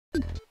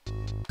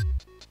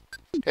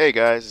Hey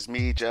guys, it's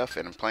me, Jeff,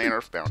 and I'm playing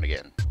Earthbound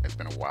again. It's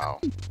been a while,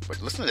 but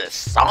listen to this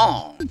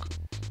song.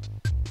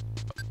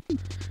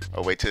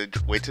 Oh, wait. When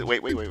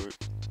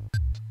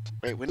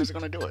is it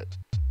gonna do it?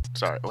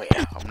 Sorry. Oh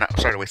yeah, I'm not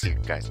sorry to waste you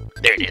guys.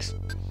 There it is.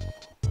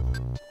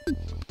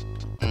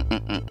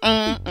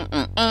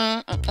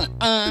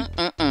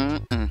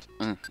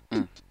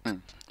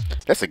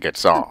 That's a good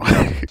song.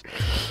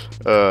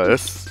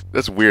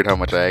 That's weird how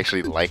much I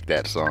actually like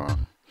that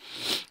song.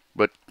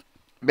 But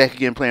back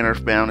again playing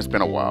Earthbound. It's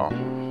been a while.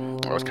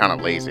 I was kind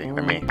of lazy.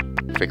 Let me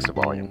fix the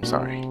volume.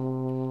 Sorry.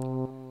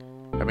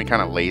 I've been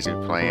kind of lazy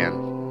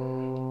playing.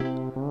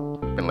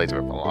 Been lazy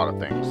with a lot of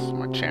things,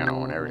 my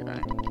channel and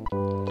everything.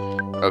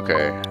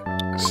 Okay,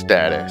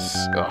 status.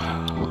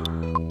 Ugh.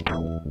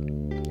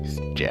 These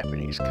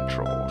Japanese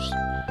controls.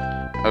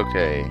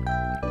 Okay,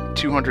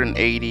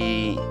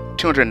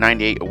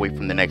 298 away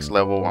from the next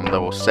level. I'm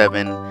level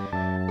 7.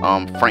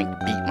 Frank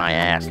beat my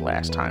ass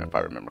last time, if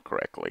I remember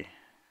correctly.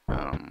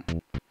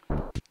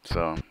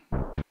 So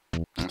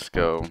let's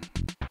go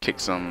kick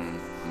some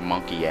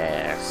monkey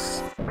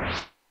ass.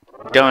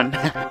 Done.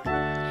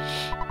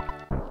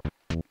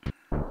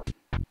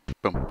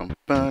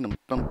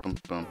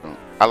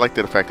 I like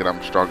the fact that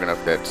I'm strong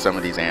enough that some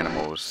of these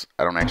animals,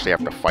 I don't actually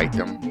have to fight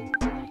them.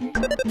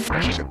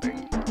 That's a good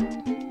thing.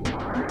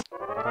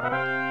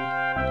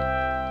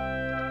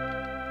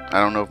 I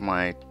don't know if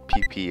my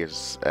PP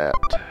is at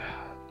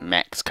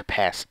max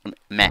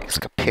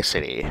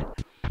capacity.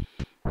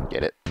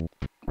 Get it?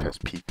 Because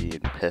PP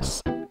and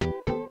piss.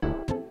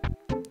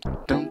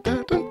 I'm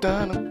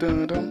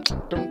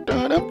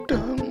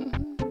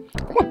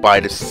gonna buy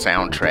this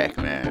soundtrack,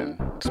 man.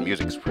 This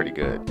music's pretty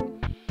good.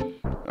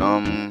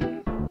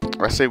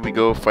 I say we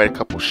go fight a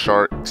couple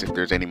sharks if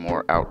there's any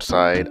more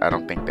outside. I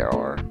don't think there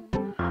are.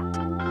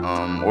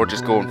 Or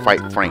just go and fight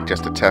Frank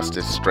just to test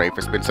his strength.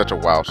 It's been such a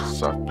while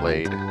since I've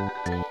played.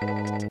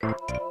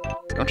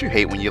 Don't you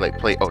hate when you like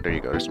play? Oh, there you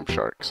go. There's some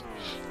sharks.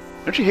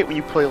 Don't you hate when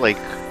you play like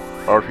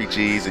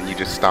RPGs and you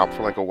just stop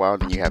for like a while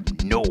and you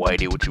have no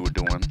idea what you were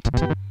doing?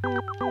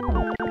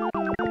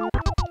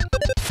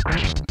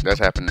 That's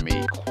happened to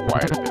me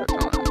quite a bit of times.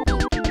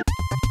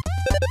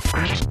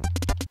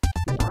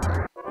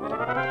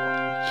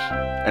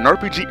 An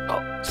RPG,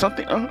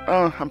 something,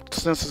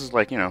 since this is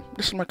like, you know,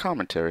 this is my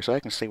commentary, so I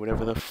can say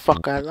whatever the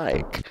fuck I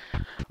like.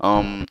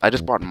 I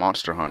just bought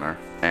Monster Hunter,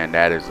 and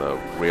that is a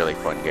really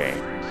fun game.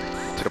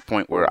 To the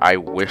point where I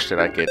wish that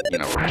I could, you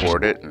know,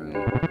 record it,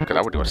 because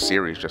I would do a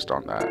series just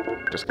on that,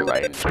 just because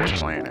I enjoy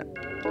playing it.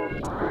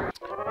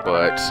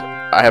 But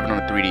I have it on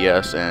the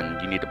 3DS,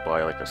 and you need to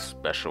buy like a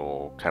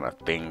special kind of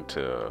thing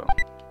to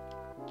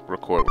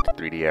record with the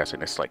 3DS,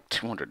 and it's like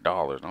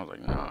 $200. And I was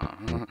like, nah,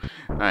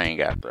 I ain't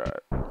got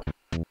that.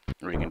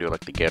 Or you can do it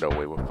like the ghetto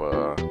way with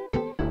a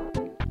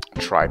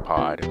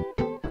tripod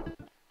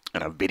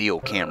and a video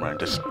camera and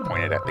just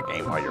point it at the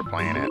game while you're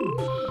playing it.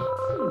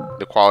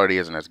 The quality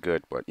isn't as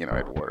good, but you know,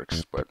 it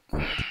works. But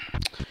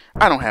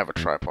I don't have a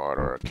tripod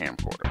or a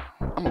camcorder.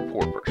 I'm a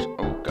poor person.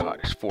 Oh god,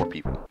 there's 4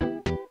 people.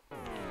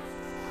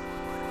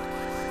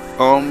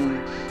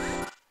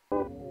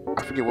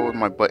 I forget what was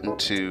my button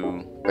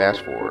to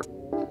fast forward.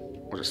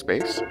 Was it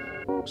space?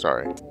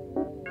 Sorry.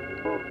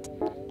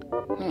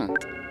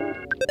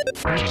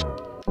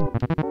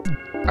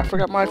 I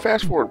forgot my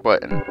fast forward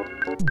button.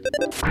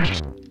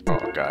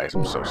 Oh guys,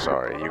 I'm so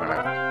sorry. You're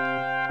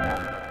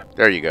gonna...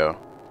 There you go.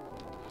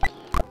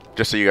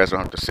 Just so you guys don't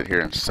have to sit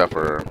here and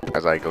suffer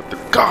as I go through...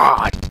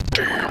 God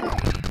damn!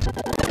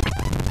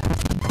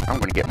 I'm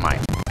gonna get my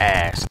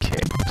ass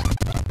kicked.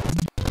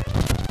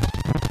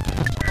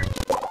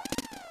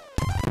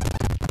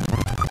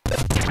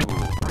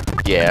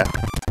 Yeah.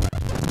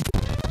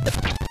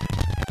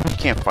 You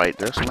can't fight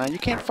this, man. You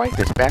can't fight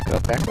this. Back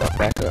up, back up,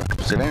 back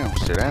up. Sit down,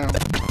 sit down.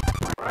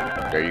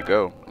 There you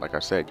go. Like I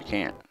said, you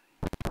can't.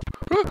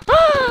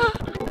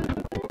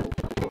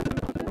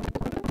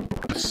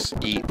 Let's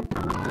eat.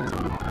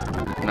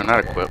 No,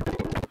 not equip.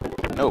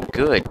 No,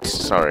 good.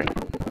 Sorry.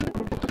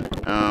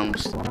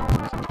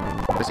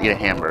 Let's eat a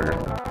hamburger.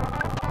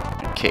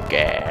 And kick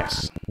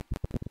ass.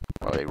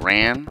 Oh, they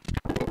ran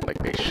like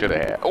they should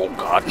have. Oh,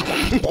 God.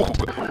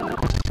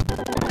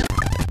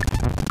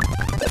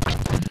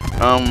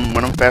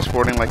 When I'm fast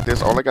forwarding like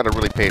this, all I gotta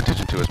really pay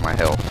attention to is my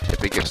health.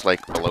 If it gets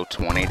like below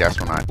 20, that's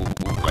when I ooh,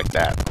 like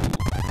that. Ooh.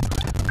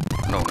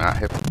 No, not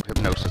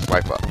hypnosis.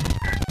 Wipe up.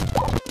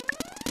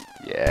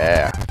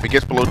 Yeah. If it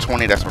gets below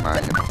 20, that's when I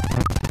hit.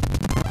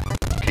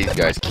 These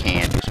guys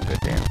can do some good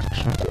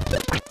damage.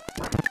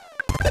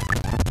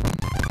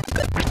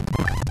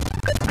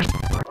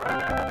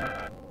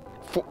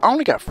 I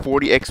only got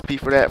 40 XP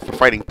for that, for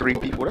fighting 3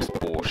 people. That's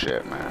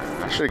bullshit,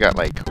 man. I should've got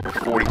like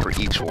 40 for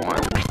each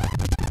one.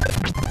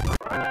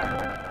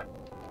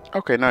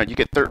 Okay, no, you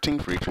get 13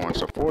 for each one,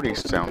 so 40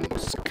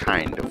 sounds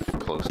kind of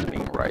close to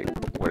being right.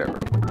 Whatever.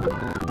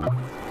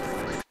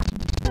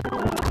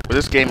 But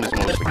this game is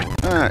mostly,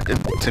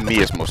 to me,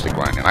 it's mostly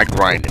grinding. I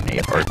grind in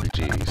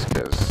RPGs,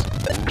 because...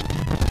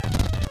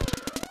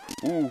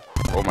 Ooh,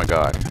 oh my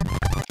god.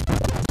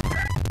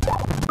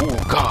 Ooh,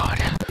 god.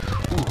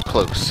 Ooh,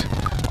 close.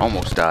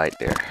 Almost died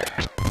there.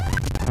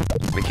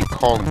 They keep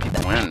calling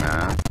people in,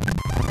 man.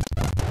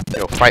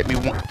 Yo, fight me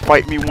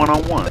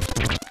one-on-one.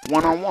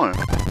 One-on-one.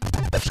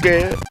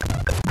 Scared?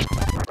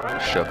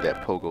 Shove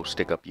that pogo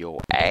stick up your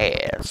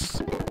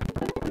ass.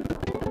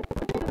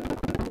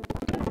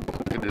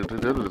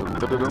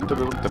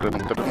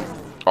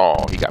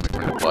 Oh, he got me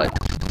from the butt.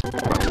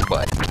 From the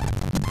butt.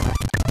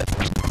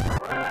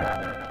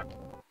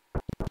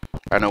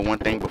 I know one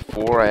thing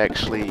before I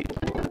actually...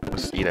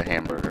 Let's eat a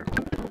hamburger.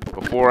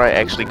 Before I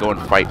actually go and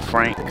fight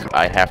Frank,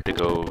 I have to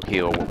go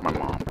heal with my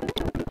mom.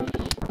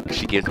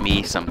 She gives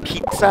me some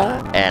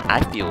pizza, and I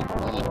feel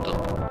good.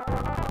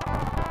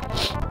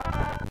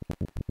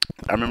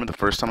 I remember the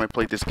first time I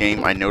played this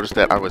game, I noticed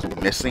that I was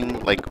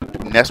missing, like,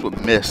 Ness would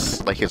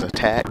miss, like, his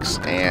attacks,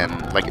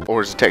 and, like,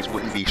 or his attacks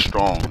wouldn't be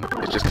strong.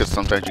 It's just because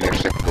sometimes you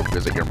actually have to go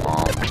visit your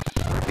mom.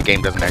 The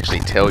game doesn't actually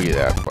tell you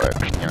that, but,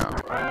 you know,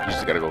 you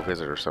just gotta go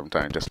visit her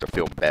sometimes just to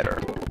feel better.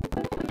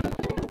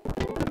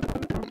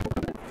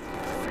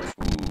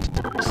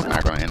 Ooh, it's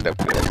not gonna end up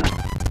good.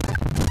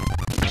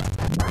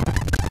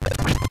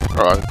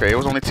 Oh, okay, it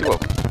was only 2 of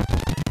them.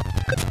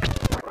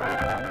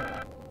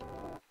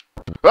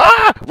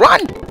 Ah!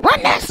 Run!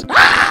 Run, Ness!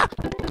 Ah!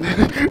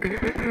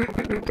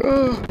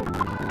 Oh,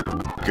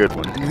 good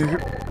one.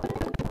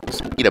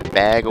 Just eat a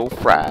bag of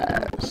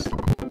fries.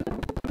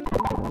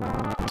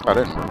 Oh,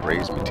 that didn't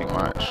raise me too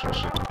much. I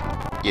should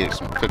eat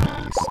some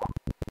cookies.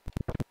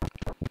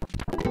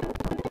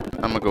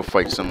 I'm gonna go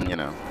fight some, you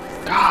know.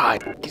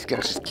 God, these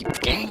guys just keep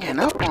ganging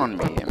up on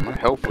me, and my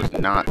health was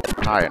not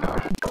high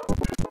enough.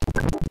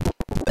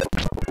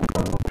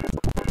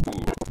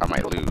 Ooh, I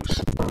might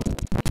lose.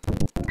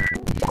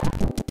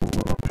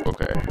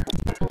 Okay.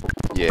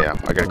 Yeah,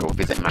 I gotta go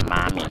visit my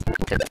mommy,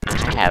 because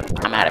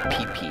I'm out of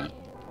PP.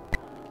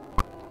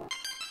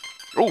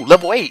 Oh,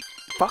 level 8!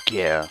 Fuck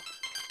yeah.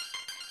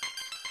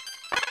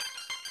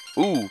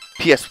 Ooh,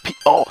 PSP.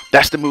 Oh,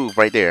 that's the move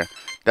right there.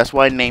 That's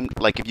why I named,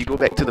 like, if you go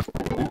back to the...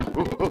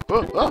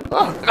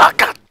 Oh,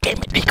 God damn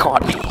it, he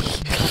caught me.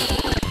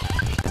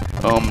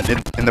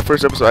 In the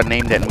first episode, I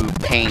named that move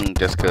Pain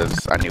just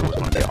because I knew it was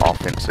going to be an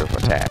offensive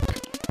attack.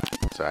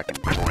 So I can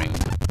bring...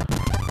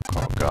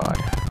 Oh, God.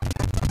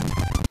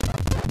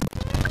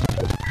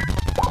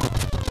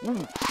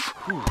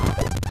 Ooh,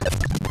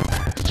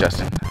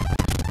 just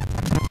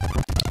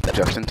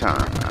in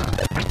time, man.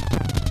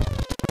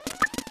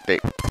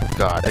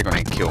 God, they're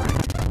gonna kill me.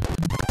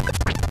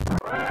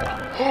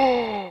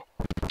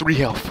 3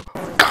 health.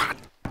 God.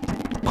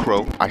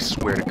 Crow. I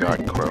swear to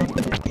God, Crow.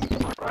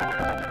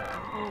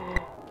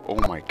 Oh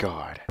my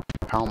God.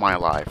 How am I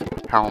alive?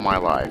 How am I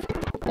alive?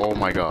 Oh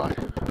my God.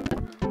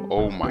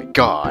 Oh my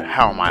God.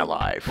 How am I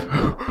alive?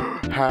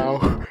 How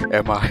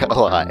am I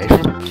alive?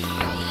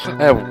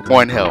 I have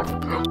 1 health.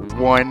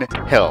 1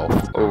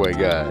 health. Oh my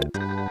God.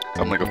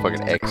 I'm like a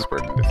fucking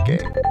expert in this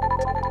game.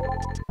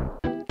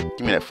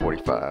 Give me that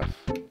 45.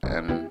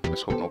 And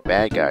let's hope no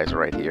bad guys are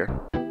right here.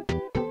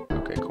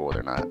 Okay, cool,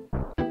 they're not.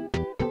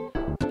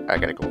 I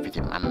gotta go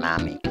visit my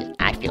mommy because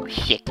I feel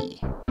shitty.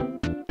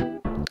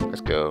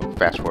 Let's go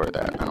fast forward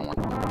that. I don't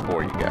want to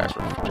bore you guys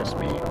with just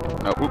me.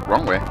 No, oop,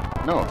 wrong way.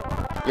 No.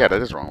 Yeah,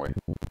 that is the wrong way.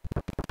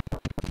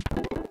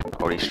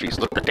 Oh, these streets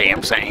look the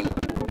damn same.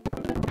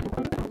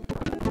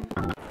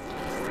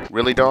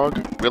 Really, dog?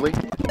 Really?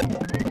 I'm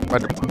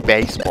about to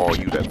baseball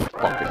you to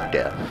fucking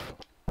death.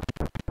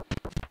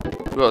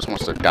 Who else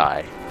wants to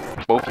die?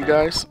 Both you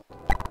guys?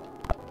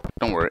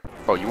 Don't worry.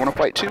 Oh, you want to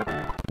fight too?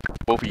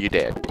 Both of you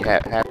dead. You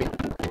happy?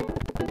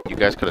 You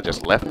guys could have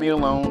just left me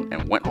alone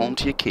and went home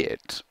to your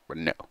kids. But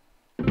no.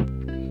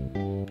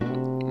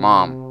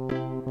 Mom,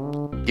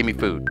 give me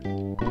food.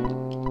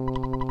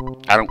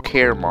 I don't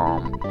care,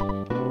 Mom.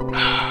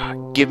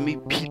 Give me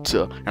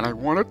pizza, and I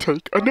want to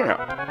take a nap.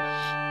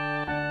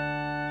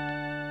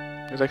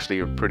 It's actually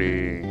a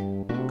pretty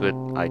good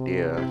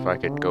idea if I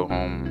could go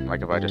home,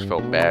 like if I just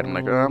felt bad, I'm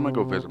like, oh, I'm gonna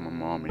go visit my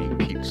mom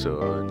and eat pizza,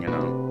 you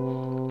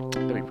know.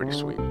 That'd be pretty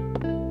sweet.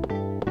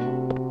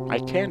 I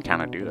can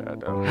kind of do that,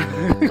 though.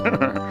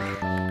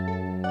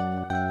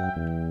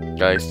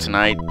 Guys,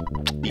 tonight,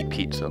 eat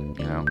pizza,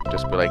 you know.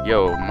 Just be like,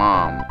 yo,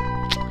 Mom,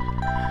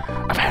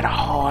 I've had a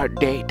hard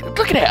day.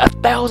 Look at that,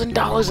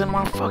 $1,000 in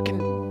my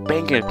fucking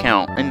bank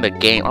account in the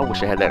game. I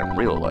wish I had that in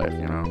real life,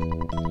 you know.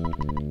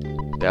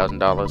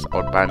 $1,000, I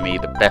would buy me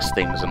the best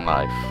things in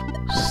life.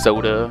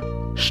 Soda,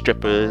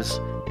 strippers,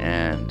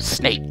 and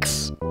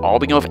snakes. All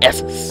begin with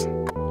S's.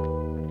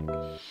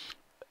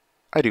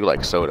 I do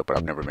like soda, but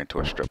I've never been to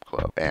a strip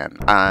club. And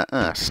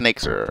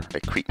snakes they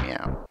creep me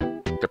out.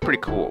 They're pretty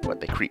cool, but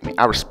they creep me.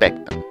 I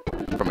respect them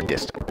from a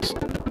distance.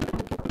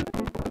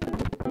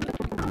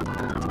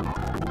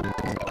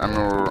 I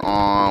remember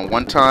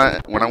one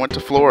time when I went to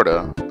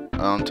Florida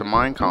to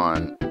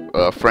Minecon,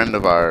 a friend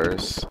of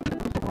ours,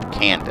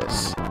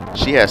 Candace,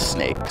 she has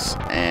snakes,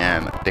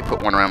 and they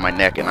put one around my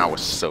neck, and I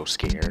was so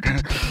scared.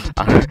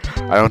 I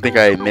don't think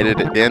I admitted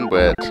it then,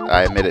 but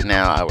I admit it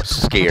now. I was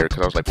scared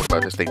because I was like, what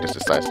about this thing just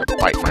decides to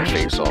bite my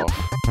face off?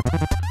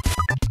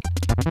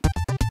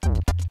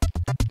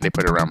 They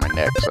put it around my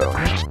neck, so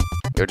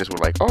it They just were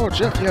like, "Oh,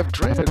 Jeff, you have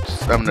dreads."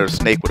 The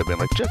snake would have been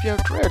like, "Jeff, you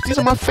have dreads. These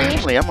are my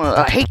family.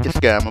 I hate this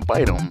guy. I'm gonna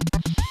bite him."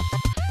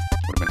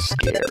 Would have been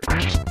scared.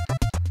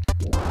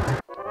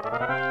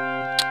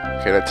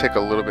 Okay, that took a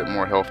little bit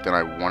more health than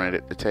I wanted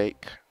it to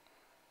take.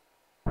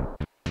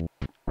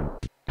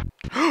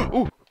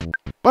 Ooh,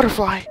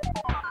 butterfly.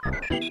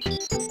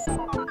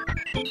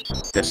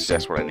 That's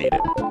just what I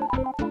needed.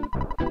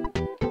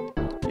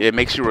 It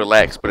makes you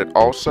relax, but it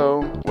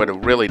also, what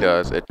it really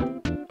does, it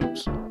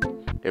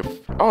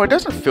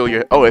doesn't fill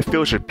your, it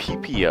fills your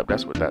PP up.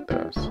 That's what that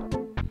does.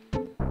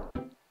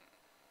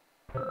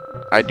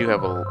 I do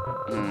have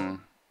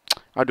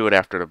I'll do it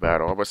after the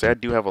battle. I would say I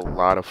do have a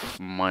lot of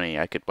money.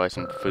 I could buy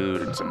some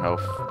food and some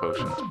health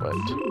potions, but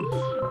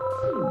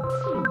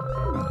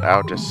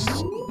I'll just,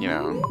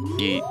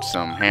 eat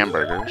some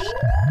hamburgers.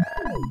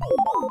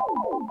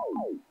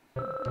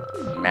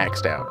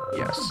 Maxed out,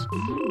 yes.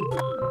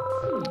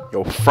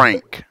 Yo,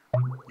 Frank,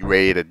 you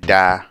ready to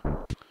die?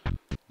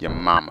 Your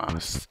mama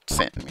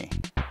sent me.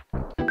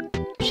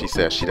 She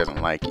says she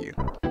doesn't like you.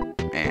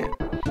 And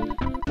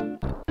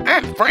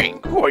I'm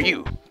Frank. Who are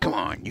you? Come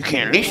on, you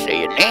can at least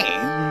say your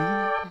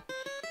name.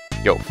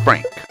 Yo,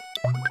 Frank.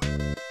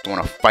 You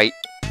wanna fight?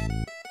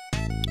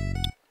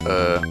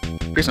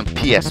 Here's some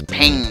PS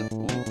pain.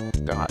 Ooh,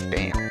 god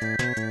damn.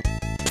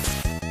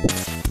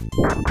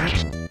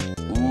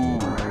 Ooh.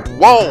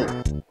 Whoa!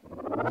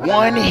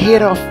 One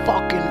hit a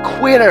fucking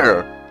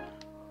quitter!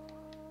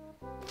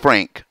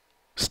 Frank,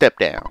 step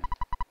down.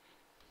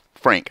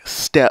 Frank,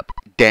 step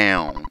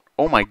down.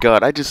 Oh my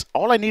god,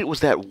 all I needed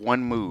was that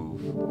one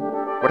move.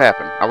 What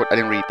happened? I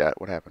didn't read that.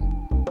 What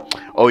happened?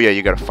 Oh yeah,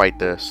 you gotta fight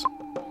this.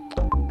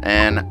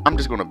 And I'm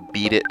just gonna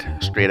beat it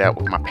straight out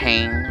with my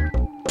pain.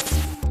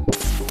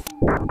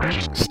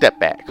 Step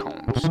back,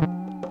 Holmes.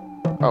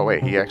 Oh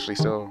wait, he actually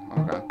still...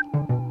 Okay.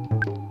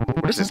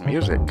 What is this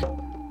music?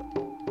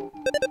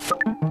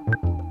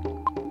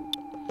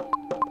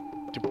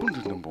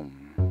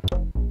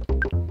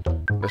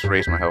 Let's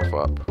raise my health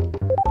up.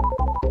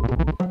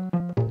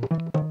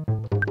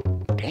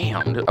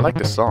 Damn, I like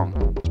this song.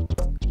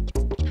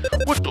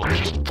 What the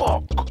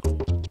fuck?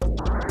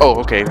 Oh,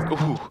 okay.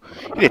 Ooh,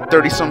 he did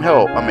 30-some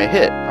health. I mean,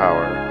 hit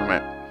power.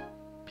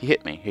 He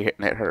hit me.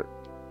 That hurt.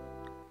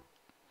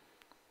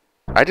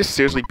 I just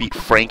seriously beat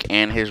Frank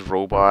and his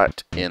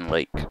robot in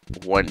like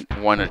one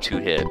or two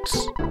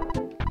hits.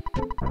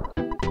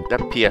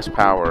 That PS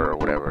power or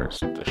whatever is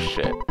the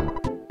shit.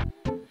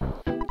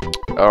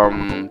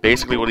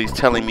 Basically what he's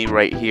telling me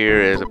right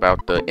here is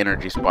about the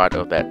energy spot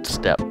of that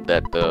step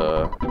that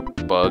the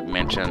bug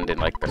mentioned in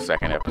like the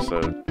second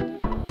episode.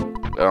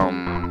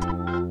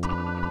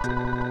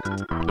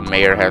 The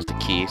mayor has the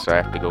key, so I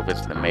have to go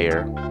visit the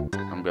mayor. I'm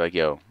gonna be like,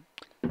 yo,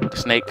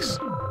 snakes.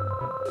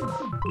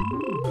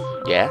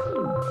 Yeah?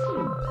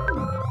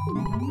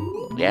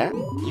 Yeah?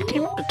 You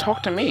came up to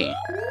talk to me.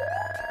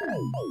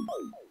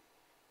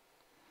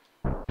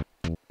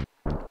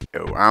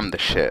 Yo, I'm the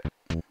shit.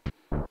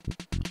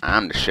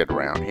 I'm the shit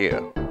around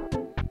here.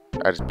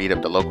 I just beat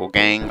up the local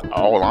gang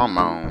all on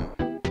my own.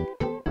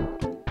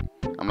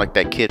 I'm like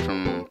that kid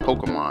from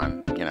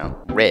Pokemon,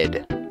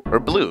 Red or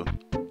Blue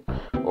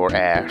or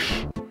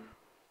Ash.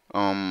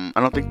 I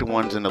don't think the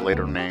ones in the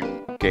later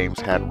games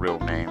had real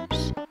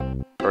names.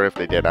 Or if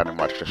they did, I didn't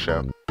watch the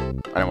show. I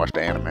didn't watch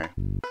the anime.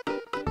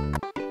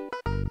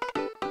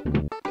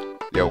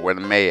 Yo, where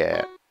the mayor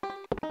at?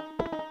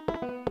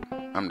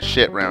 I'm the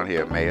shit around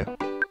here, mayor.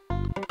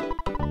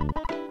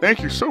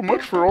 Thank you so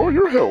much for all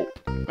your help.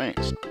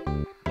 Thanks.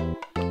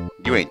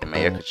 You ain't the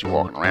mayor because you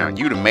walking around.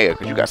 You the mayor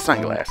because you got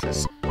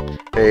sunglasses.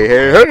 Hey,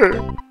 hey, hey.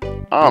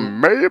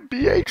 I'm Mayor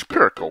B.H.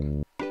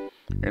 Pirkle.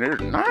 And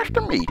it's nice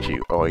to meet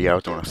you. Oh, yeah, I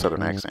was doing a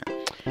southern accent.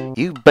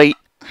 You beat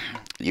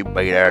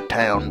our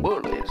town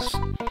bullies.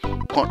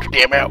 Punched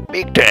them out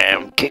big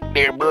time. Kicked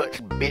their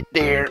butts, bit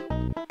their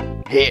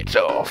heads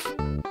off.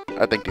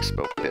 I think they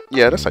spoke it.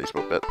 Yeah, that's how you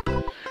spoke it.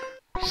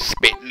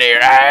 Spit in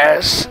their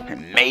eyes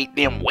and made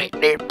them wet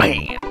their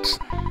pants.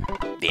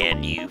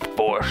 Then you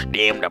forced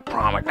them to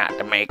promise not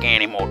to make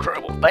any more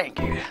trouble. Thank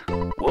you.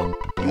 Well,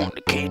 you want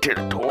the key to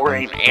the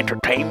touring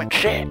entertainment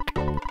set?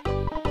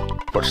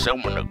 For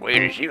someone as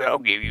great as you, I'll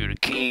give you the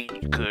key.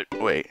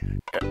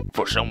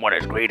 For someone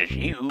as great as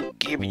you,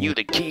 giving you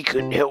the key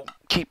could help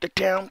keep the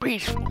town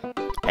peaceful.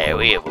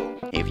 However,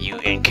 if you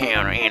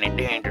encounter any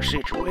dangerous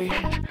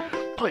situations,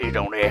 please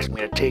don't ask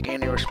me to take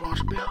any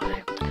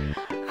responsibility.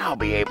 I'll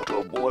be able to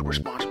avoid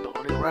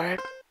responsibility, right?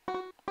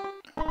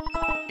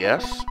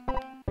 Yes?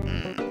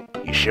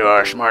 You sure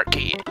are a smart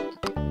kid.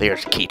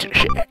 There's the key to the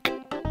shack.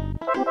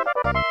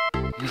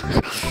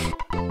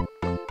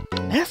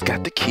 That's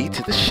got the key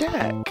to the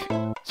shack.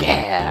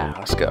 Yeah,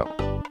 let's go.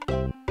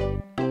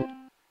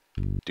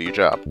 Do your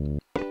job.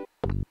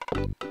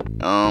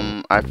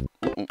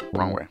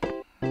 Wrong way.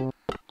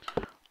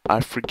 I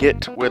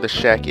forget where the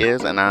shack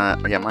is, and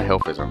my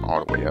health isn't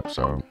all the way up,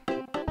 so.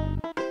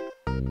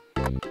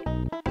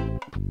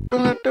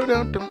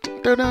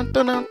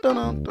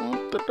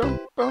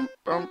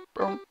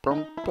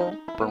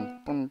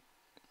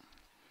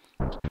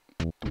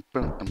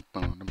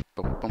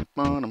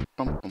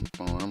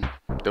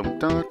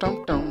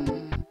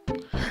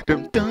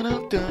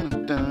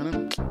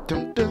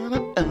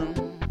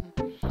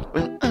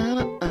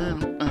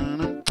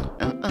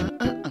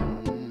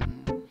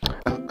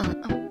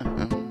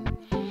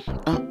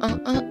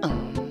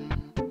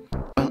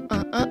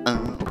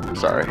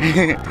 Sorry.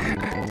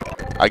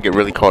 I get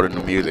really caught in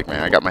the music,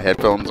 man. I got my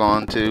headphones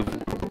on too.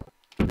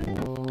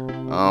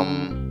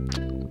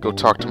 Go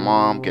talk to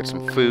mom, get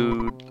some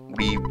food,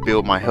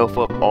 rebuild my health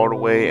up all the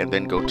way, and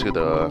then go to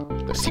the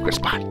secret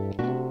spot.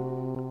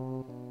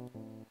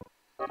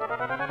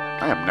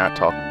 I am not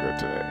talking good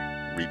today.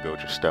 Rebuild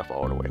your stuff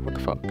all the way. What the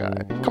fuck, guy?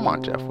 Come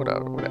on, Jeff.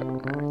 Whatever,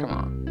 man. Come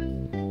on.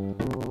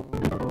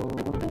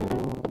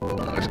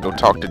 Let's go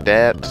talk to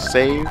Dad to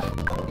save.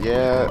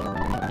 Yeah.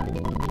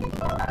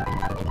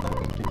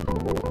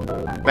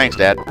 Thanks,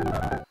 Dad.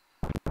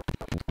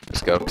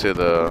 Let's go to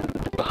the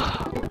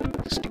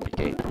stupid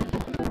gate.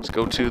 Let's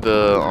go to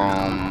the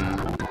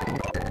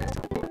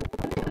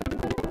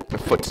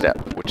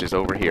footstep, which is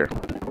over here.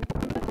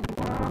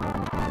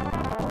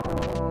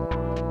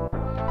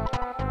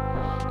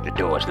 The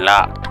door's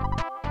locked.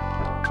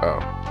 Oh.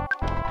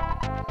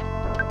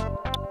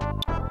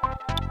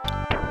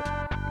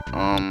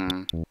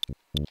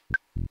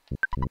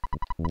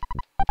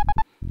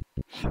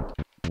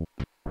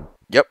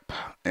 Yep,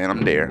 and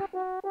I'm there.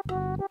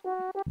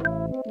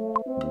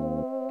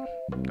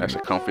 That's a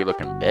comfy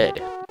looking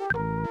bed.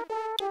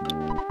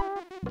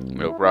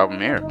 No problem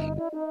here.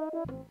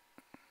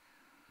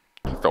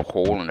 There's a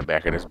hole in the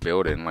back of this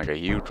building, like a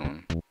huge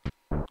one.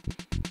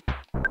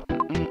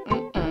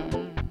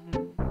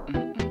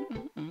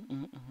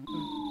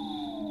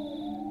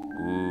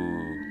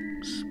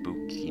 Ooh,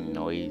 spooky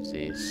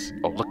noises.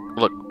 Oh,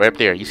 look, right up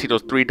there. You see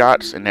those 3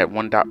 dots and that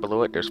 1 dot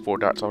below it? There's 4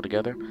 dots all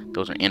together.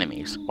 Those are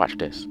enemies. Watch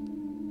this.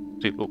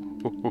 See?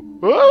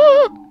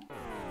 Ah!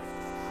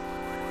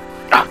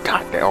 Oh,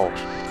 God, they're all...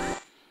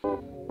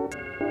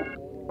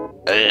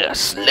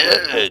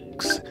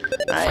 slugs!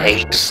 I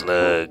hate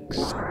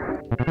slugs.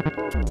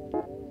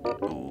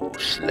 Ooh,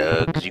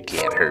 slugs, you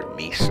can't hurt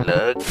me,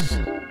 slugs.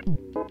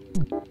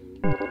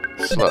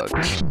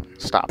 Slugs,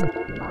 stop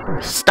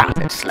it. Stop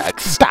it,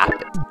 slugs, stop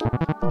it.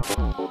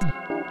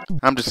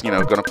 I'm just,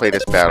 gonna play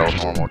this battle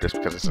normal just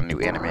because it's a new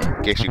enemy.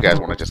 In case you guys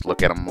want to just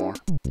look at them more.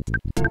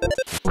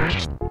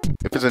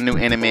 If it's a new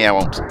enemy, I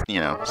won't,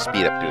 speed up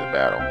through the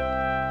battle.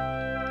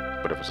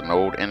 But if it's an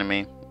old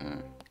enemy...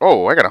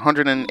 Oh, I got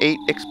 108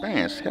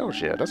 experience. Hell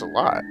yeah, that's a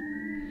lot.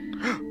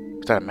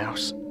 Is that a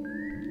mouse?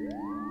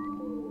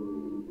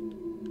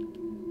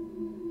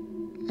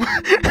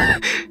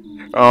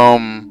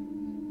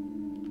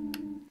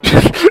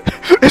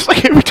 It's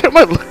like every time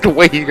I looked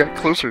away, he got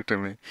closer to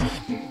me.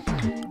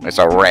 It's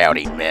a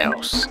rowdy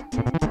mouse.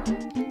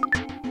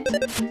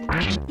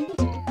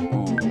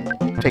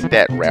 Ooh, take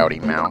that, rowdy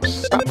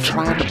mouse. Stop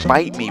trying to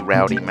bite me,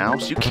 rowdy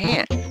mouse. You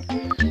can't.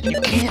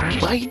 You can't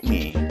bite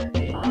me.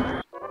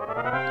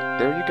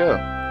 There you go.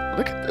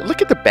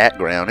 Look at the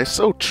background. It's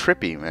so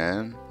trippy,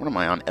 man. What am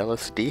I on,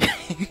 LSD?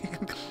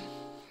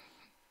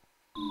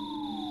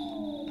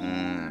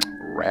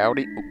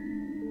 Rowdy.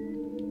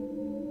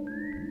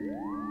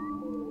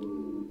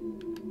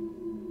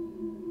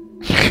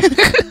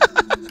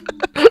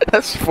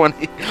 That's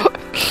funny.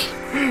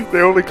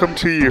 They only come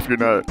to you if you're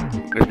not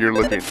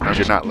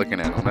looking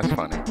at them. That's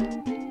funny.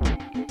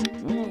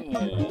 Ooh.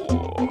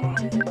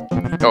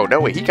 Oh no,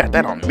 wait, he got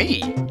that on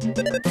me.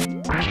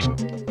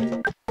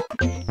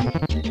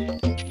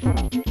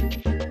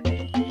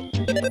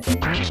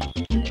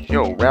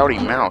 Yo, rowdy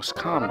mouse,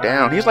 calm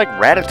down. He's like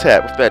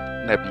Rat-a-tat with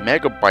that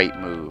mega bite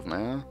move,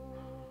 man.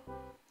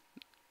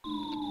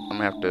 I'm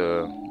gonna have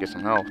to get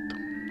some health.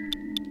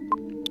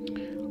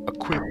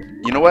 Equip.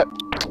 You know what?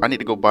 I need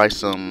to go buy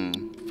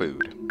some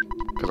food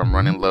because I'm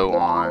running low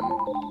on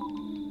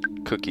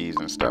cookies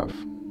and stuff.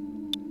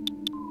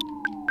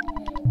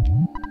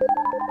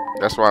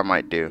 That's what I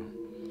might do.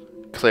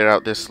 Clear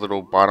out this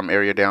little bottom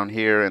area down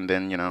here and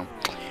then,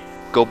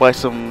 go buy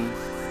some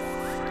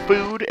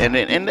food and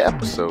then end the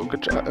episode.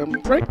 Good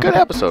job. Right, good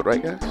episode,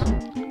 right, guys?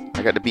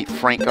 I got to beat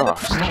Frank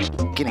off.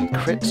 Stop getting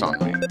crits on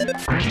me.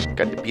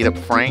 Got to beat up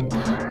Frank,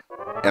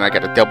 and I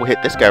got to double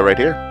hit this guy right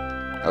here.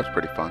 That was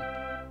pretty fun.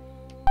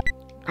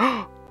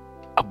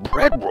 A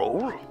bread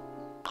roll?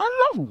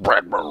 I love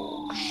bread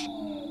rolls.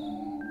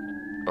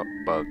 Oh,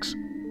 bugs.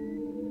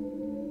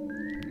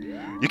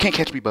 You can't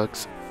catch me,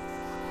 bugs.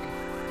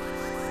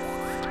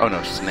 Oh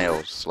no,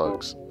 snails,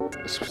 slugs.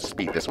 Let's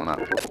speed this one up.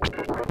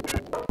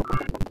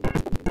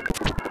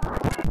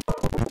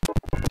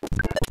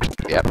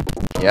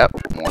 Yep,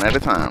 one at a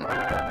time.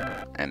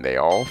 And they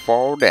all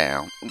fall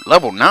down.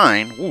 Level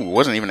 9? Ooh,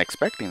 wasn't even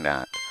expecting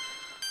that.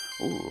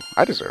 Ooh,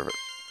 I deserve it.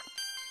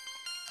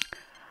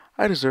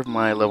 I deserve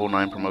my level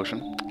 9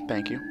 promotion.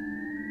 Thank you.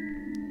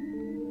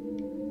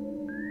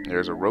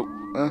 There's a rope.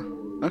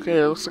 Okay,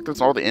 it looks like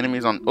that's all the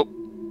enemies on... Oh!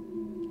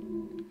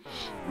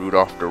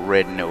 Rudolph the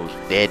Red-Nosed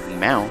Dead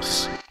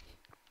Mouse.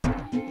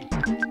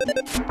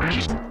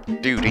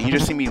 Dude, did you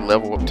just see me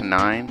level up to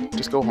 9?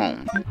 Just go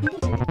home.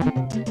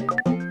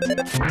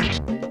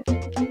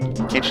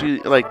 Can't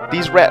you, like,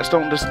 these rats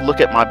don't just look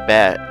at my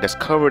bat that's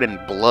covered in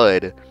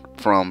blood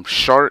from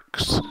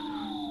sharks,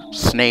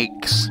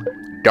 snakes,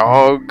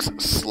 dogs,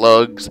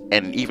 slugs,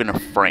 and even a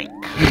Frank.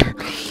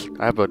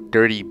 I have a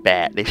dirty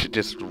bat. They should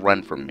just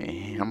run from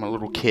me. I'm a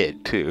little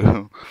kid,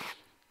 too.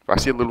 If I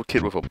see a little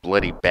kid with a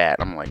bloody bat,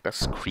 I'm like,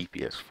 that's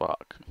creepy as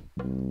fuck.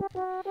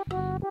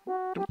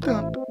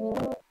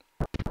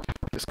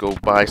 Let's go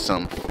buy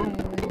some food.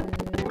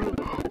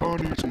 I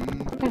need some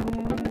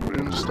food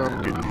and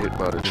stop getting hit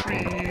by the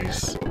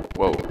trees.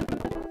 Whoa.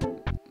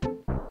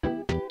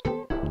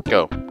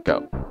 Go.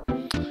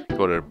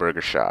 Go to the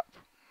burger shop.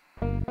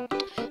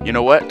 You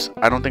know what?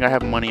 I don't think I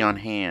have money on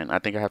hand. I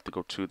think I have to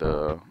go to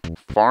the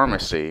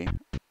pharmacy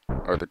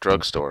or the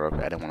drugstore.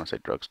 Okay, I didn't want to say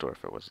drugstore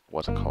if it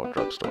wasn't called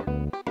drugstore.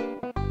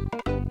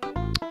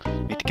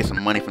 Need to get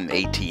some money from the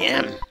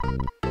ATM.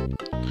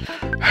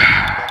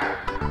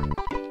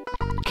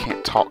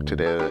 Can't talk to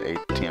the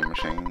ATM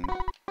machine.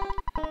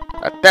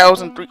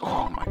 1,003.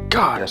 Oh my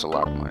god, that's a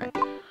lot of money.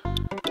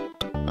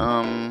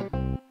 I'm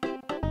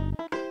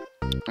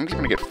just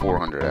gonna get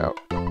 400 out.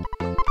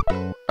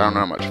 I don't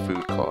know how much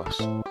food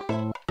costs.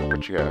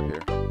 What you got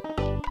here?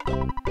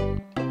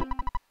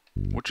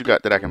 What you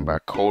got that I can buy?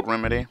 Cold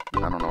remedy?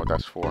 I don't know what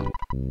that's for.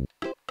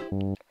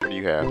 What do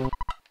you have?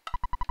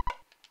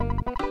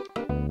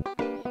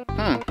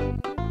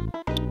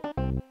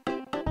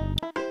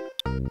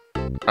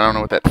 I don't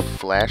know what that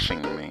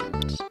flashing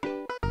means.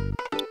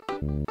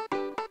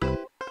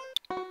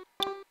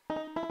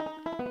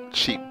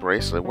 Cheap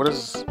bracelet. What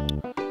is...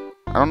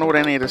 I don't know what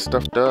any of this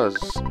stuff does.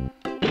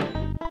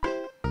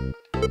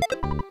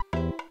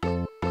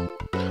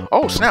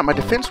 Oh snap, my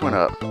defense went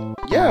up.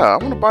 Yeah, I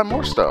want to buy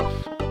more stuff.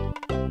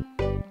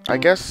 I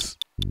guess...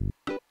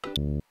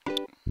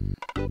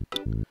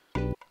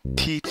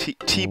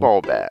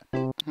 T-ball bat.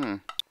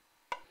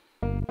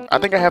 I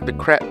think I have the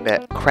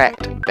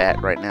cracked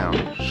bat right now.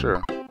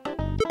 Sure.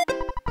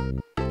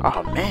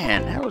 Oh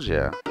man, hell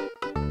yeah.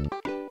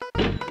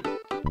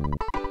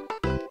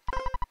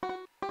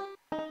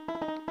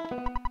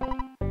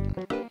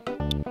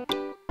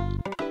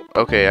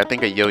 Okay, I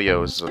think a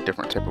yo-yo is a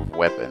different type of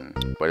weapon,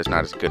 but it's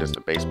not as good as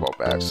the baseball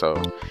bat. So,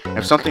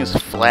 if something's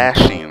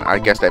flashing, I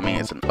guess that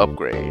means it's an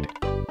upgrade.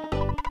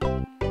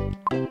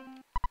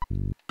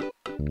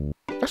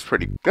 That's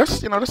pretty.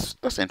 That's, you know,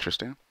 that's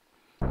interesting.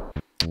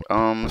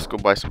 Let's go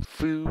buy some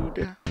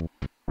food.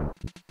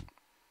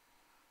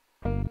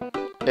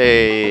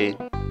 Hey,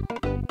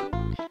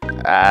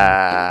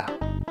 I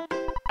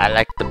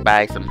like to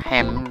buy some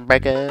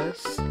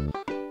hamburgers.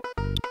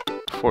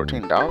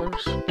 $14.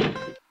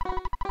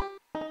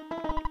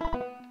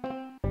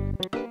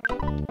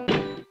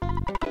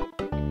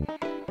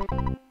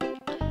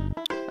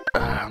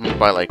 I'm gonna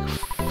buy like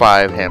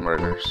 5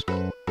 hamburgers.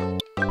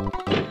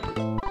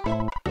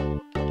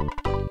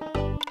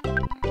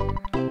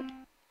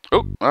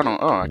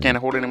 Oh, I can't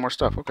hold any more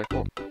stuff. Okay,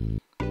 cool.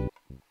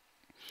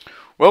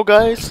 Well,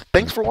 guys,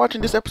 thanks for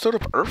watching this episode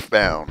of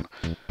Earthbound.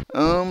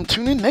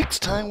 Tune in next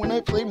time when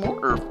I play more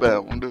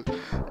Earthbound.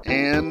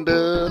 And,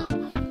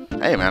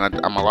 hey, man,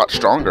 I'm a lot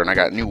stronger, and I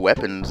got new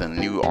weapons and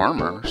new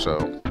armor,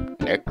 so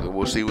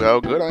we'll see how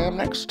good I am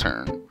next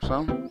turn.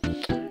 So,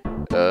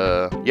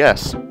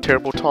 yes,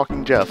 Terrible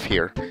Talking Jeff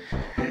here.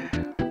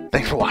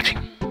 Thanks for watching.